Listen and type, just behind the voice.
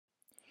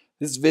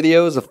This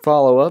video is a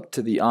follow-up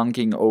to the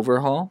AnKing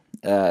Overhaul.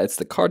 It's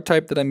the card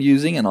type that I'm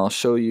using, and I'll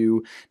show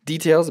you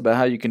details about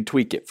how you can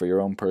tweak it for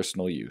your own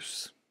personal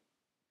use.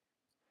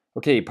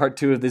 Okay, part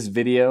 2 of this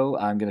video,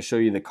 I'm going to show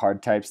you the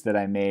card types that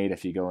I made.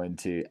 If you go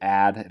into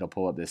Add, it'll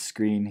pull up this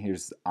screen.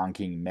 Here's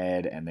AnKing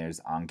Med, and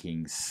there's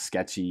AnKing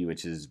Sketchy,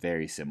 which is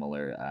very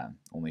similar,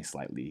 only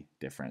slightly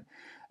different.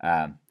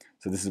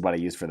 So this is what I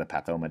use for the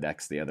Pathoma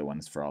decks. The other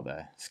one's for all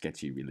the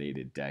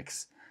sketchy-related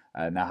decks.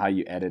 Now how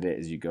you edit it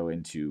is you go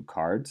into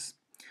Cards,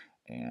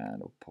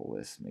 and I'll pull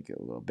this, make it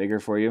a little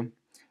bigger for you.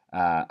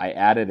 I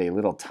added a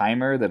little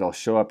timer that'll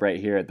show up right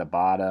here at the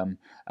bottom.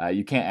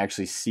 You can't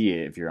actually see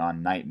it if you're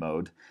on night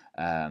mode,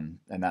 and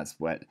that's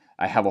what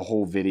I have a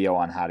whole video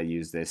on how to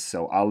use this,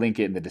 so I'll link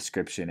it in the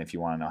description if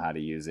you want to know how to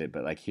use it.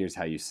 But like, here's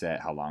how you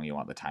set how long you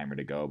want the timer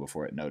to go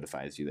before it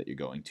notifies you that you're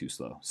going too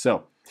slow.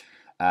 So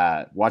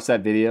watch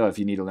that video if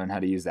you need to learn how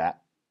to use that.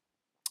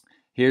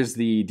 Here's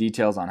the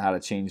details on how to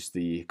change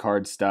the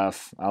card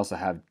stuff. I also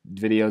have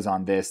videos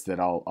on this that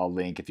I'll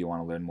link if you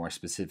want to learn more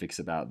specifics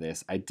about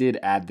this. I did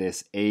add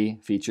this A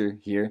feature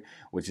here,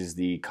 which is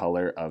the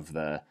color of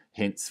the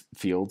hints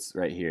fields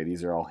right here.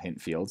 These are all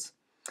hint fields.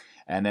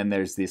 And then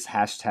there's this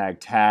hashtag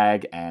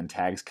tag and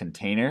tags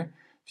container.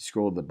 If you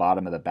scroll to the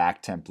bottom of the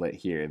back template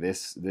here,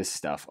 this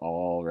stuff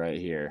all right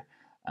here.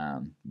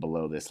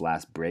 Below this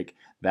last break,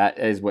 that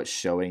is what's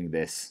showing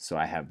this. So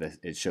I have this,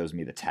 it shows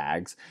me the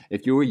tags.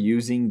 If you were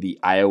using the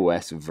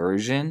iOS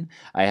version,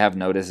 I have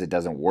noticed it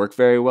doesn't work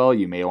very well.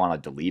 You may want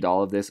to delete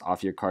all of this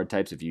off your card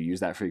types if you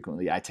use that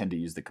frequently. I tend to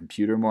use the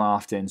computer more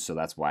often, so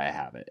that's why I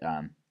have it.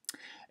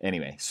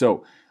 Anyway,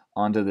 so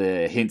onto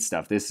the hint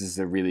stuff. This is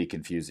the really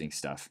confusing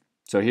stuff.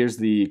 So here's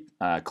the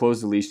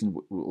close deletion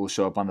will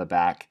show up on the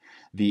back.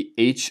 The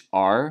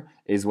HR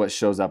is what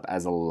shows up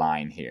as a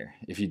line here.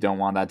 If you don't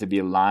want that to be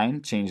a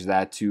line, change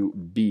that to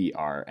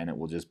BR and it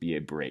will just be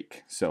a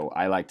break. So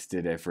I like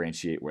to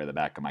differentiate where the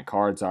back of my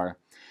cards are.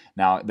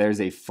 Now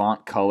there's a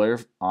font color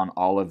on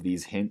all of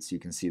these hints. You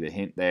can see the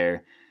hint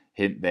there,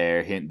 hint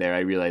there, hint there. I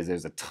realize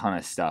there's a ton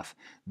of stuff.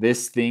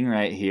 This thing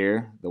right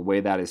here, the way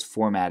that is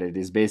formatted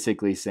is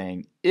basically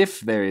saying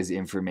if there is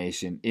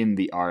information in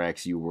the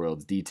RxU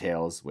world's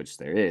details, which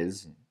there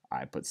is,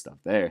 I put stuff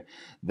there,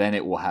 then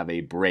it will have a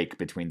break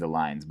between the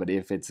lines. But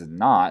if it's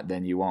not,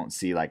 then you won't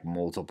see like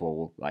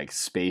multiple like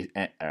space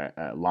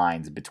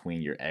lines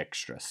between your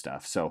extra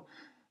stuff. So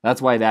that's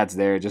why that's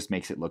there. It just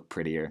makes it look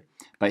prettier.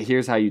 But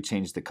here's how you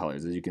change the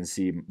colors. As you can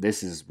see,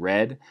 this is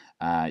red.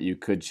 You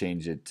could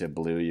change it to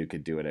blue. You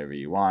could do whatever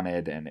you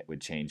wanted and it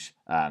would change.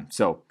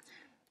 So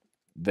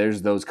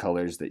there's those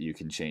colors that you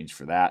can change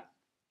for that.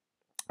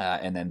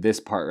 And then this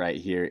part right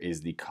here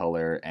is the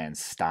color and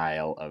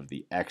style of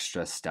the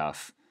extra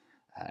stuff.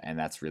 And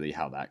that's really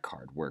how that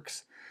card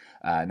works.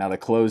 Now the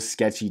closed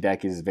sketchy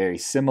deck is very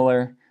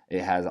similar.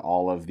 It has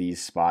all of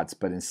these spots,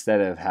 but instead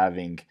of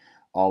having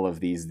all of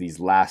these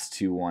last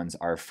two ones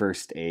are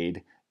first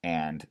aid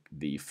and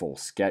the full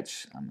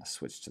sketch. I'm going to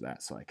switch to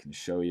that so I can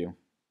show you.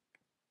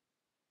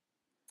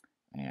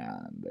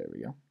 And there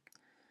we go.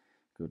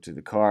 Go to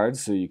the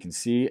cards so you can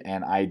see,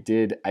 and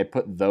I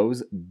put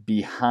those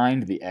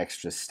behind the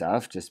extra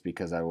stuff just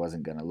because I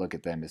wasn't going to look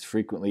at them as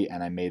frequently,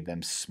 and I made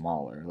them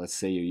smaller. Let's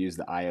say you use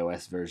the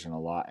iOS version a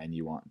lot and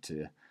you want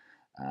to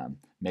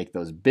make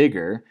those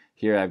bigger.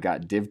 Here I've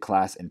got div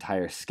class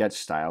entire sketch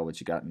style,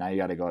 which now you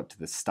got to go up to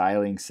the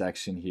styling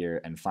section here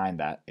and find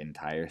that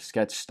entire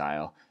sketch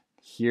style.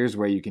 Here's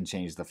where you can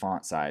change the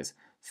font size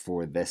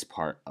for this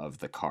part of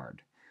the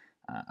card.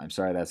 I'm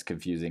sorry that's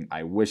confusing.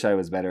 I wish I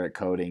was better at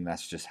coding.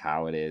 That's just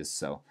how it is.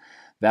 So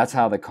that's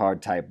how the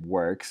card type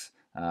works.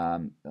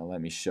 Let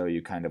me show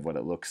you kind of what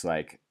it looks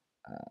like.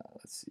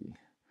 Let's see.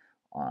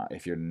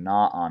 If you're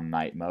not on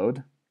night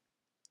mode,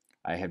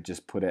 I have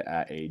just put it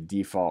at a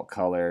default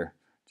color,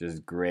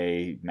 just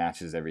gray,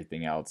 matches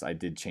everything else. I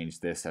did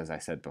change this, as I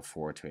said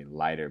before, to a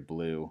lighter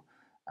blue.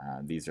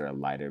 These are a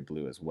lighter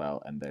blue as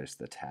well, and there's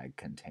the tag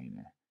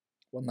container.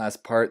 One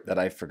last part that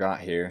I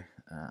forgot here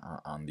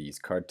on these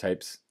card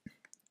types.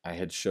 I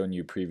had shown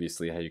you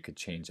previously how you could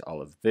change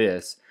all of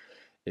this.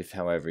 If,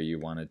 however, you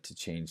wanted to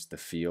change the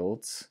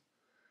fields,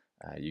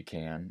 you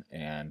can,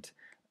 and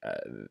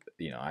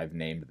you know, I've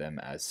named them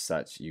as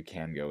such. You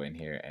can go in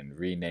here and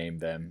rename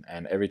them,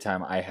 and every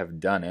time I have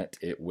done it,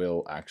 it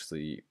will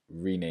actually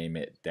rename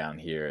it down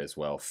here as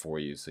well for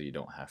you, so you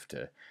don't have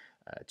to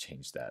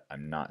change that.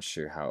 I'm not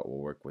sure how it will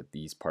work with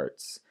these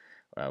parts,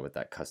 with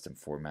that custom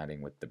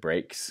formatting with the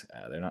breaks.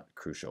 They're not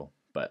crucial,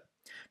 but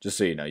just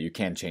so you know, you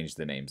can change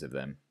the names of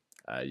them.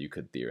 You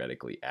could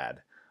theoretically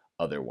add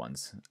other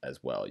ones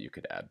as well. You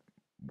could add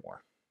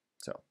more.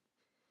 So,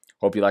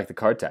 hope you like the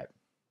card type.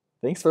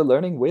 Thanks for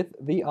learning with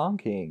the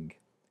AnKing.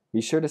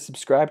 Be sure to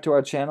subscribe to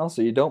our channel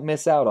so you don't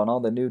miss out on all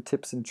the new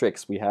tips and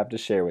tricks we have to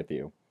share with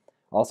you.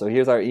 Also,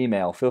 here's our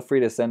email. Feel free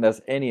to send us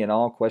any and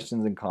all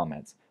questions and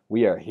comments.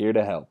 We are here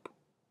to help.